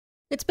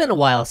It's been a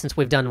while since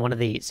we've done one of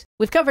these.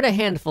 We've covered a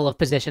handful of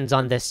positions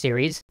on this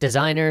series,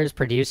 designers,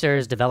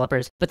 producers,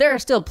 developers, but there are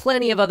still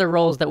plenty of other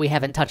roles that we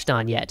haven't touched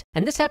on yet,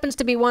 and this happens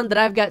to be one that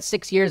I've got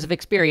 6 years of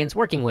experience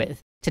working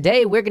with.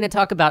 Today, we're going to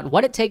talk about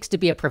what it takes to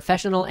be a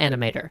professional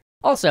animator.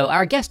 Also,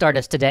 our guest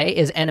artist today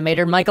is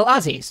animator Michael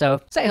Ozzie,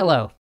 so say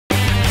hello.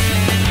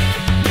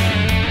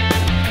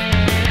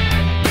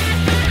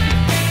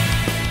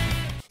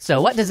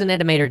 So what does an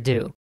animator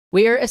do?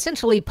 We're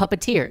essentially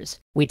puppeteers.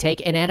 We take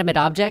inanimate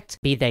objects,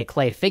 be they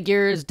clay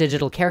figures,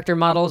 digital character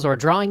models, or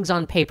drawings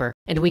on paper,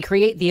 and we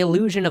create the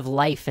illusion of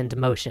life and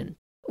motion.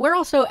 We're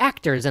also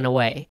actors in a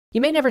way.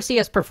 You may never see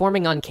us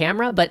performing on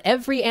camera, but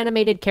every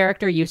animated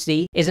character you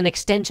see is an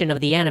extension of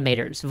the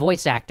animators,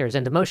 voice actors,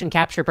 and motion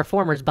capture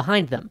performers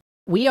behind them.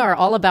 We are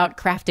all about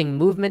crafting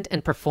movement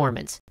and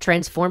performance,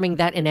 transforming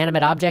that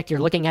inanimate object you're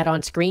looking at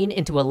on screen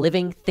into a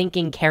living,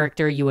 thinking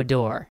character you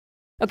adore.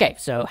 Okay,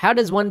 so how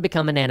does one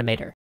become an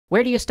animator?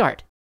 Where do you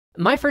start?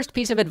 My first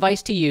piece of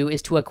advice to you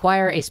is to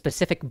acquire a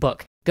specific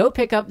book. Go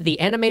pick up The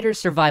Animator's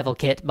Survival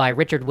Kit by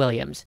Richard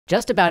Williams.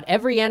 Just about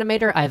every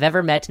animator I've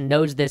ever met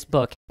knows this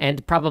book,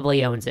 and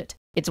probably owns it.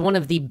 It's one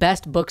of the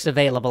best books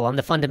available on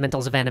the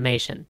fundamentals of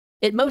animation.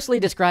 It mostly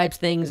describes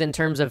things in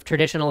terms of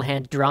traditional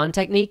hand-drawn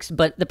techniques,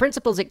 but the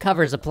principles it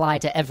covers apply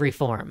to every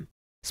form.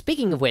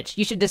 Speaking of which,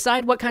 you should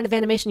decide what kind of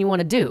animation you want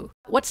to do.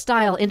 What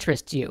style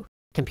interests you?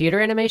 Computer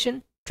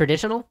animation?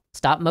 Traditional?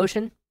 Stop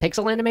motion?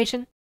 Pixel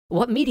animation?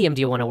 What medium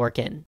do you want to work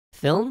in?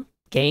 Film?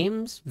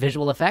 Games?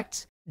 Visual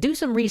effects? Do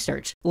some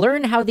research.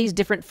 Learn how these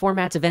different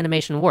formats of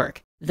animation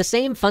work. The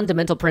same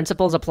fundamental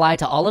principles apply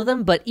to all of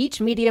them, but each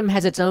medium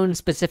has its own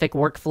specific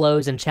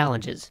workflows and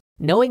challenges.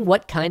 Knowing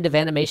what kind of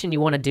animation you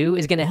want to do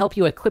is going to help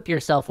you equip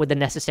yourself with the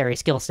necessary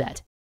skill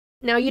set.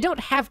 Now, you don't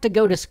have to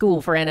go to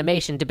school for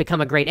animation to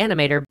become a great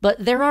animator,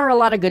 but there are a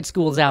lot of good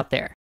schools out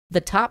there.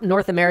 The top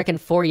North American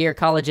 4-year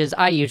colleges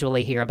I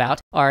usually hear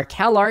about are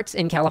CalArts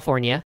in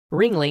California,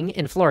 Ringling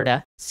in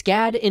Florida,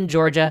 SCAD in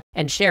Georgia,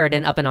 and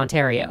Sheridan up in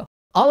Ontario.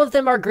 All of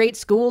them are great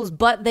schools,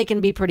 but they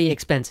can be pretty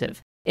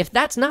expensive. If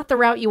that's not the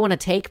route you want to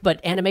take,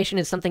 but animation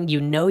is something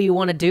you know you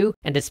want to do,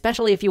 and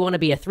especially if you want to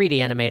be a 3D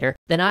animator,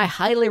 then I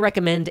highly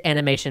recommend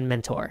Animation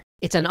Mentor.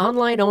 It's an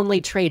online-only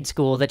trade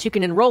school that you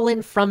can enroll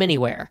in from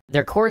anywhere.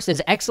 Their course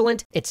is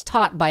excellent, it's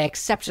taught by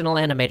exceptional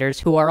animators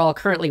who are all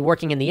currently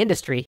working in the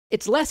industry,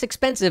 it's less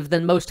expensive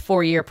than most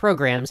 4-year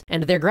programs,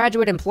 and their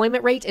graduate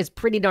employment rate is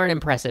pretty darn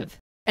impressive.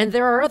 And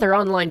there are other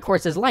online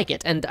courses like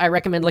it, and I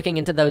recommend looking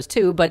into those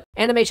too, but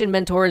Animation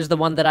Mentor is the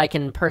one that I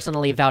can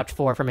personally vouch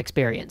for from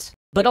experience.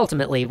 But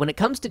ultimately, when it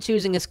comes to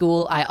choosing a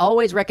school, I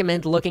always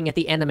recommend looking at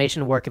the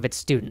animation work of its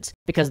students,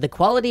 because the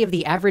quality of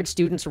the average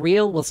student's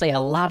reel will say a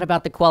lot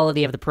about the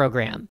quality of the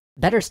program.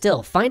 Better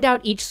still, find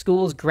out each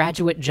school's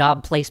graduate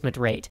job placement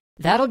rate.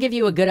 That'll give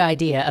you a good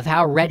idea of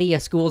how ready a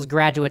school's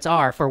graduates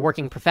are for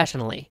working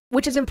professionally.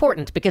 Which is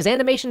important because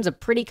animation's a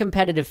pretty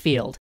competitive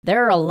field.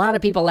 There are a lot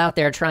of people out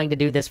there trying to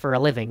do this for a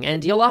living,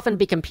 and you'll often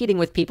be competing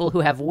with people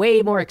who have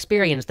way more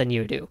experience than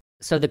you do.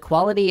 So the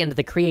quality and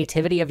the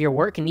creativity of your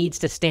work needs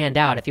to stand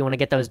out if you want to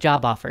get those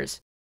job offers.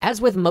 As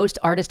with most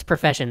artist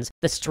professions,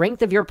 the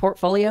strength of your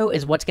portfolio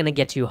is what's going to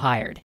get you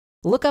hired.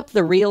 Look up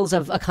the reels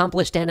of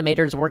accomplished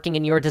animators working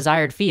in your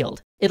desired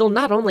field. It'll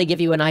not only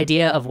give you an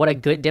idea of what a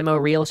good demo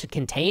reel should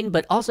contain,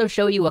 but also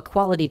show you a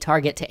quality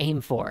target to aim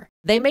for.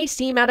 They may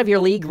seem out of your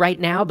league right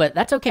now, but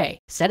that's okay.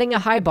 Setting a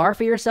high bar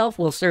for yourself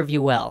will serve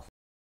you well.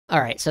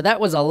 Alright, so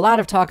that was a lot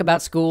of talk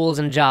about schools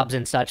and jobs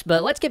and such,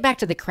 but let's get back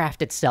to the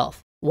craft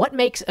itself. What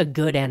makes a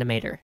good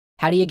animator?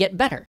 How do you get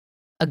better?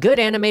 A good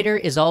animator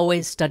is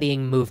always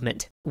studying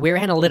movement. We're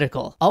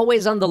analytical,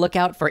 always on the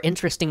lookout for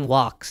interesting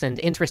walks and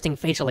interesting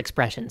facial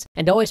expressions,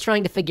 and always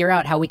trying to figure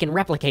out how we can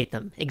replicate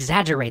them,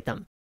 exaggerate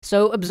them.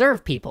 So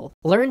observe people,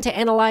 learn to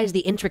analyze the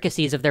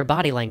intricacies of their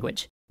body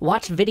language.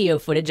 Watch video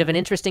footage of an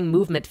interesting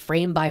movement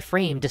frame by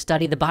frame to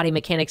study the body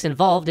mechanics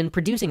involved in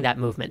producing that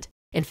movement.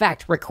 In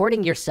fact,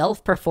 recording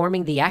yourself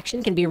performing the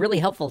action can be really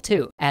helpful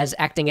too, as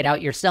acting it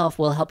out yourself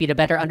will help you to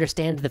better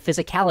understand the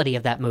physicality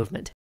of that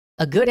movement.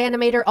 A good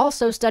animator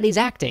also studies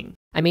acting.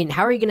 I mean,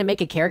 how are you going to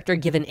make a character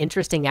give an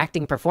interesting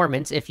acting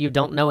performance if you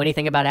don't know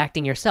anything about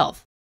acting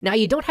yourself? Now,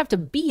 you don't have to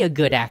be a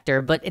good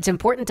actor, but it's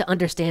important to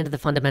understand the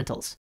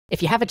fundamentals.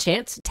 If you have a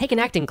chance, take an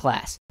acting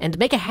class, and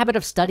make a habit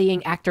of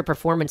studying actor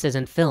performances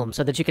in film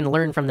so that you can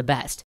learn from the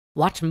best.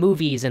 Watch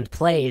movies and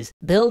plays,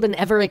 build an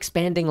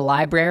ever-expanding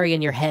library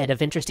in your head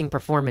of interesting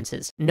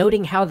performances,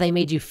 noting how they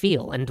made you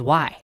feel and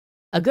why.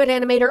 A good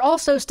animator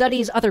also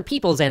studies other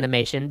people's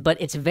animation, but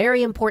it's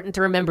very important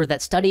to remember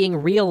that studying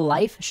real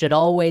life should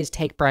always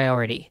take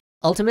priority.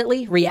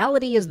 Ultimately,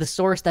 reality is the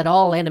source that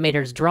all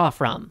animators draw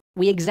from.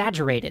 We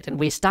exaggerate it and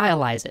we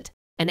stylize it.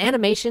 An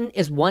animation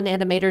is one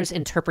animator's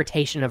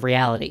interpretation of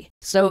reality.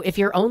 So if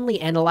you're only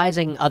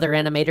analyzing other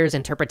animators'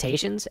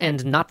 interpretations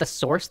and not the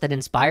source that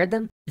inspired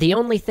them, the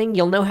only thing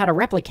you'll know how to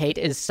replicate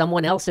is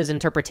someone else's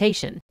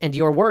interpretation, and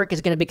your work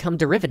is going to become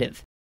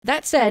derivative.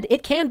 That said,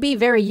 it can be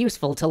very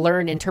useful to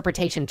learn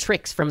interpretation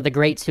tricks from the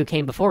greats who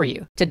came before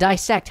you, to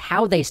dissect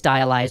how they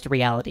stylized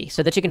reality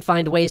so that you can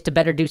find ways to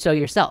better do so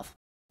yourself.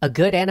 A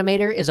good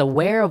animator is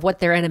aware of what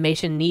their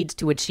animation needs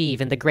to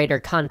achieve in the greater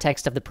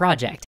context of the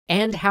project,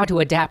 and how to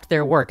adapt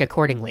their work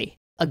accordingly.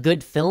 A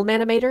good film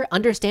animator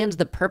understands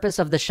the purpose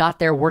of the shot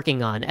they're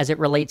working on as it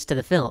relates to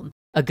the film.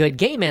 A good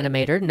game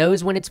animator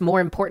knows when it's more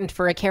important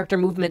for a character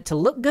movement to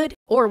look good,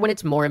 or when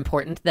it's more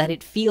important that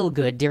it feel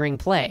good during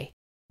play.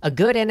 A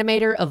good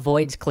animator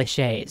avoids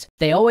cliches.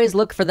 They always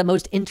look for the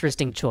most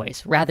interesting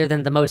choice, rather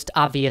than the most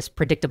obvious,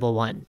 predictable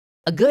one.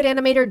 A good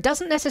animator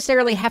doesn't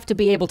necessarily have to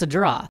be able to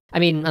draw. I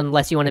mean,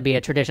 unless you want to be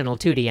a traditional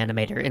 2D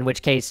animator, in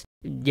which case,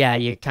 yeah,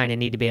 you kinda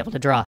need to be able to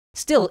draw.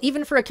 Still,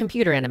 even for a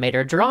computer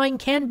animator, drawing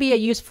can be a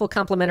useful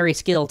complementary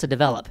skill to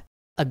develop.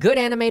 A good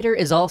animator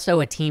is also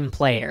a team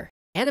player.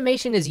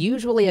 Animation is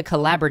usually a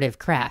collaborative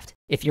craft.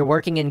 If you're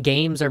working in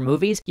games or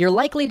movies, you're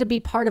likely to be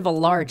part of a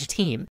large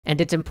team,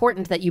 and it's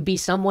important that you be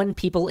someone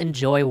people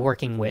enjoy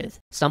working with.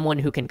 Someone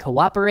who can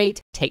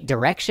cooperate, take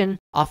direction,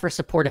 offer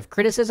supportive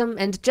criticism,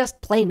 and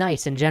just play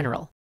nice in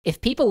general. If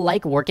people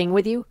like working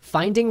with you,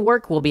 finding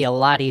work will be a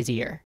lot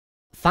easier.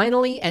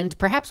 Finally, and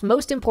perhaps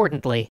most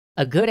importantly,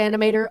 a good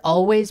animator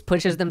always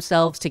pushes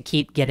themselves to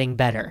keep getting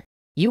better.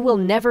 You will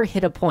never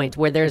hit a point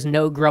where there's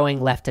no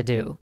growing left to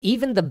do.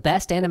 Even the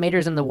best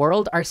animators in the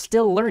world are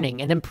still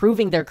learning and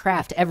improving their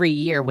craft every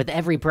year with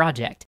every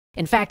project.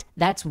 In fact,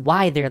 that's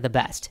why they're the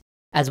best.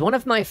 As one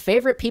of my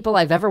favorite people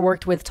I've ever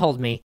worked with told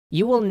me,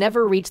 you will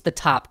never reach the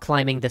top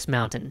climbing this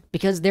mountain,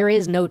 because there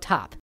is no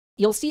top.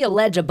 You'll see a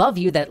ledge above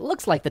you that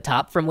looks like the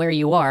top from where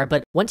you are,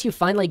 but once you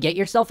finally get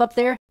yourself up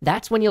there,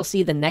 that's when you'll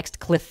see the next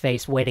cliff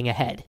face waiting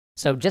ahead.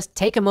 So just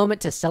take a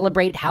moment to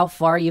celebrate how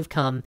far you've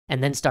come,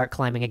 and then start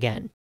climbing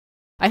again.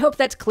 I hope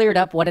that's cleared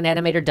up what an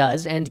animator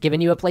does and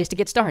given you a place to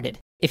get started.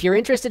 If you're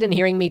interested in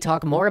hearing me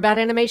talk more about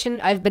animation,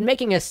 I've been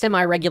making a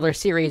semi-regular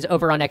series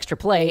over on Extra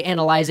Play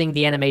analyzing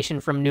the animation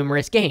from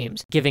numerous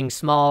games, giving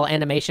small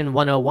Animation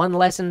 101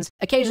 lessons,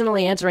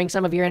 occasionally answering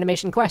some of your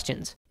animation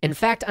questions. In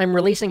fact, I'm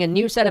releasing a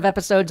new set of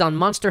episodes on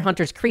Monster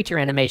Hunter's creature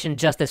animation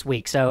just this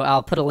week, so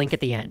I'll put a link at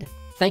the end.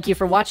 Thank you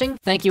for watching,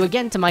 thank you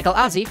again to Michael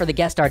Ozzie for the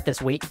guest art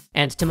this week,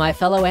 and to my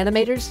fellow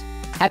animators,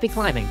 happy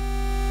climbing!